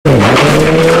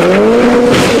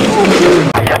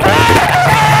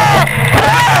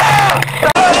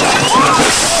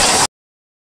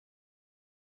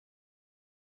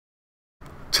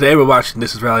Today we're watching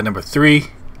This Is Rally number 3.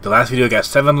 The last video got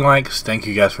 7 likes. Thank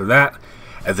you guys for that.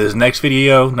 If this next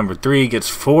video, number 3, gets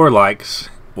 4 likes,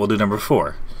 we'll do number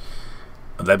 4.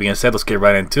 With that being said, let's get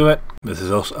right into it. This is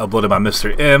also uploaded by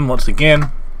Mr. M once again.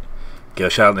 Give a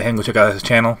shout out to him. Go check out his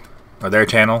channel, or their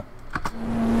channel.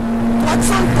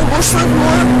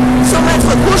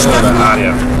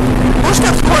 Audio.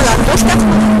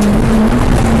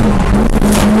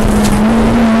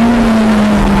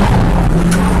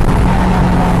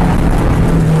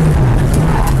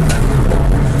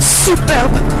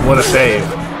 Superbe. What a save.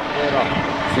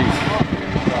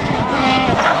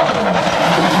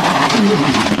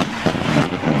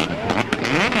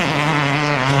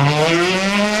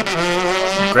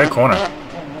 Great corner.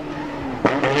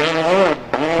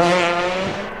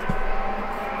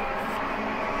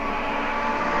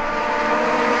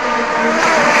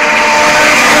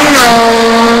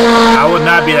 I would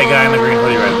not be that guy in the green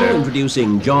hoodie right there.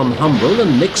 Introducing John Humble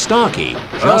and Nick Starkey.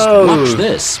 Just watch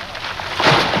this.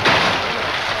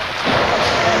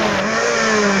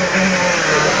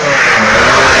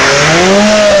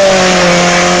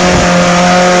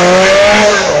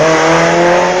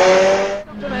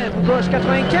 Gauche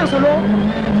 95 au long.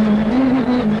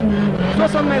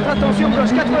 60 mètres, attention,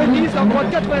 gauche 90, en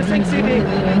droite 85 CD.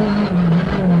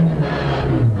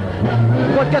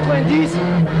 Droite 90,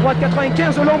 droite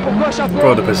 95 au long pour gauche à fond.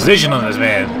 Bro, the position on this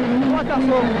man. Droite à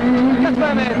fond,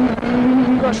 80 mètres.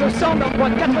 Gauche au centre, en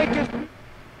droite 95.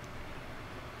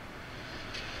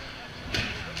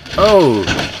 Oh!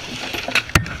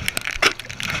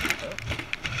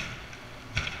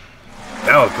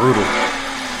 That was brutal.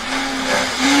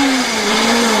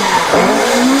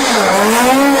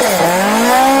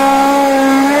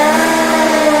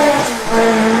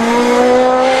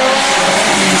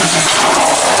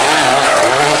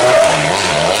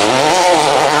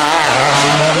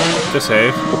 Good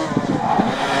save.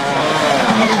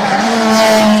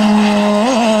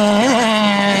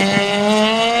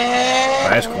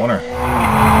 Nice corner.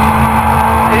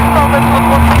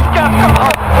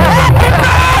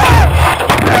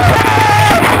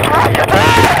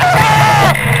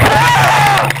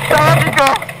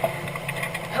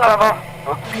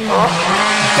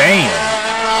 Dang.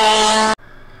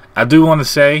 I do want to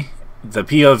say the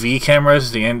POV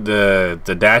cameras, the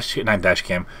dash, not dash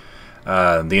cam,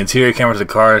 the interior cameras of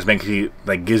the cars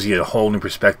gives you a whole new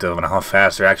perspective on how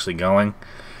fast they're actually going.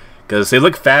 Because they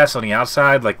look fast on the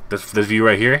outside, like this view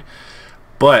right here,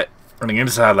 but on the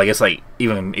inside, like it's like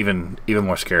even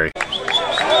more scary.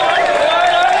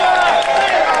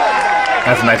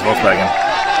 That's a nice Volkswagen.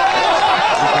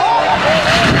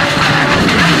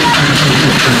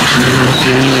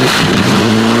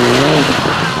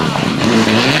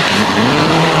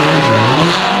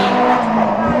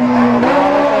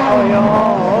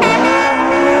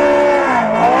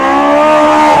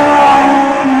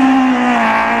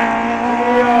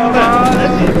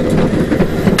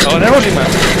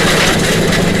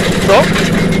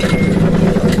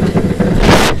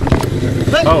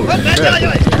 Oh, shit.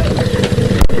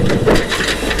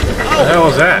 What the hell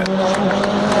was that?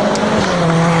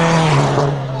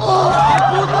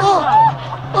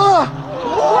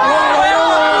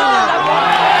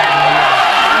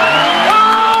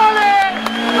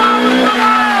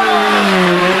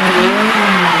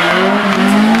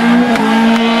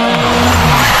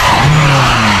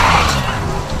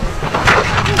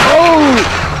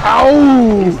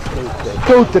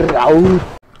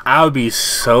 I would be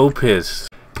so pissed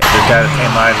if this guy that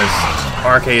came by and just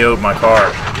RKO'd my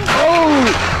car.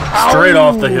 Straight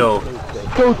off the hill.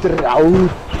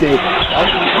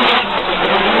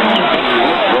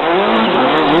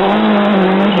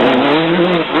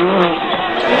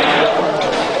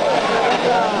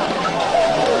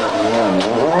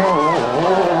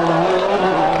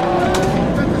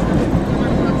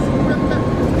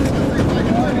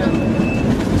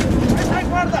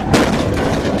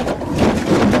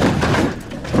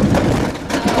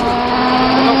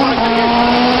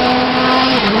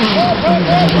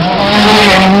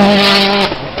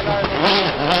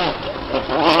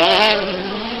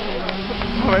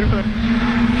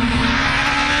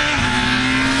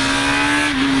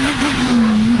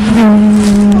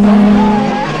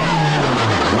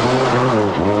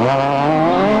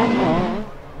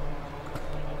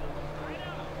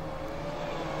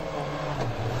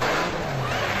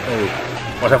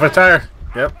 Watch out for the tire.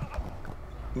 Yep.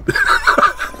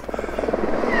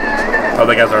 Oh,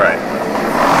 that guy's alright.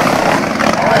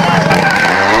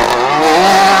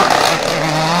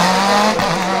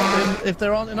 if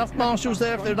there aren't enough marshals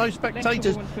there, if there are no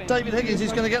spectators, David Higgins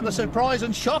is going to get the surprise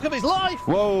and shock of his life.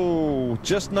 Whoa,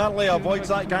 just narrowly avoids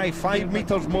that guy 5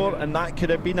 metres more, and that could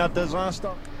have been a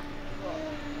disaster.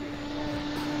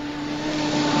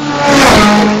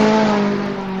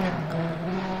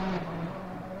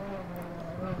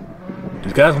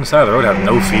 These guys on the side of the road have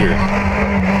no fear.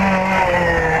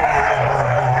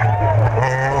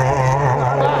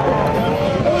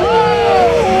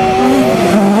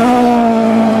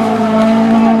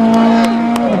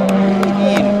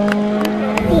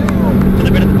 A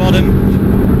bit at the bottom.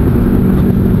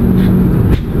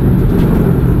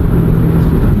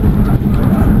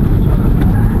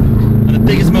 And the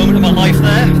biggest moment of my life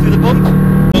there, through the bump.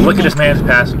 Look at this man's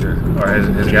passenger, or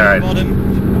his guide.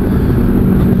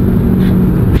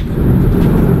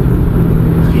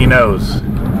 He knows.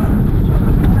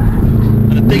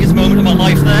 And the biggest moment of my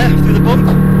life there, through the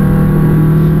bump.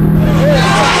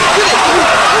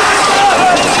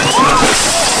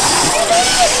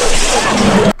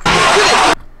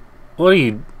 What are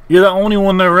you? You're the only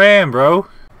one that ran, bro.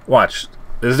 Watch.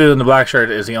 This dude in the black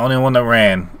shirt is the only one that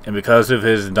ran, and because of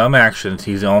his dumb actions,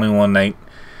 he's the only one that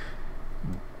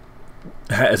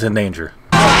is in danger.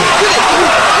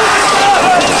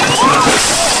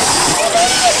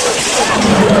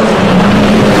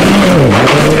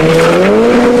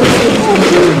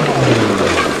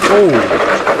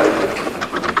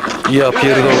 Ja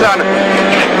pierdolę.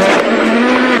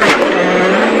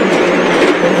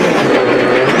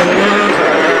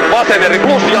 Whatever,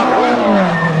 plus ja.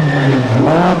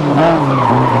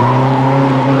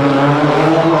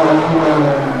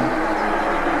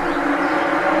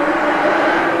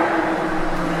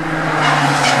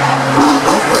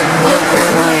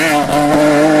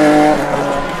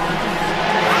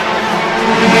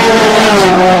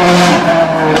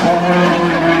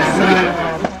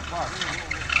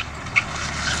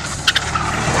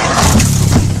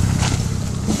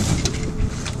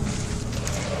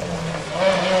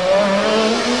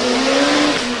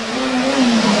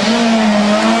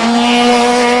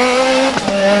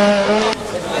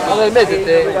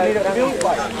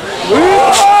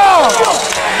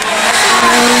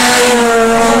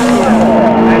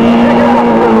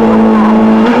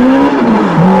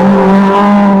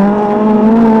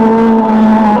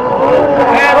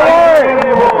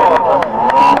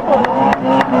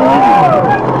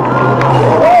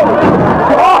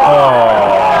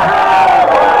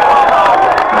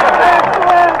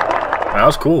 That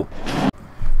was cool.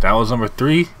 That was number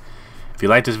 3. If you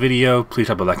like this video, please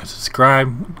drop a like and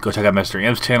subscribe. Go check out Mr.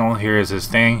 M's channel. Here is his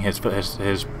thing, his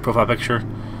profile picture.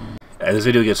 As this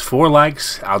video gets 4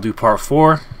 likes, I'll do part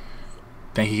 4.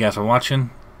 Thank you guys for watching.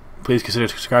 Please consider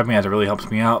subscribing as it really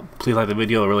helps me out. Please like the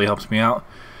video, it really helps me out.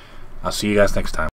 I'll see you guys next time.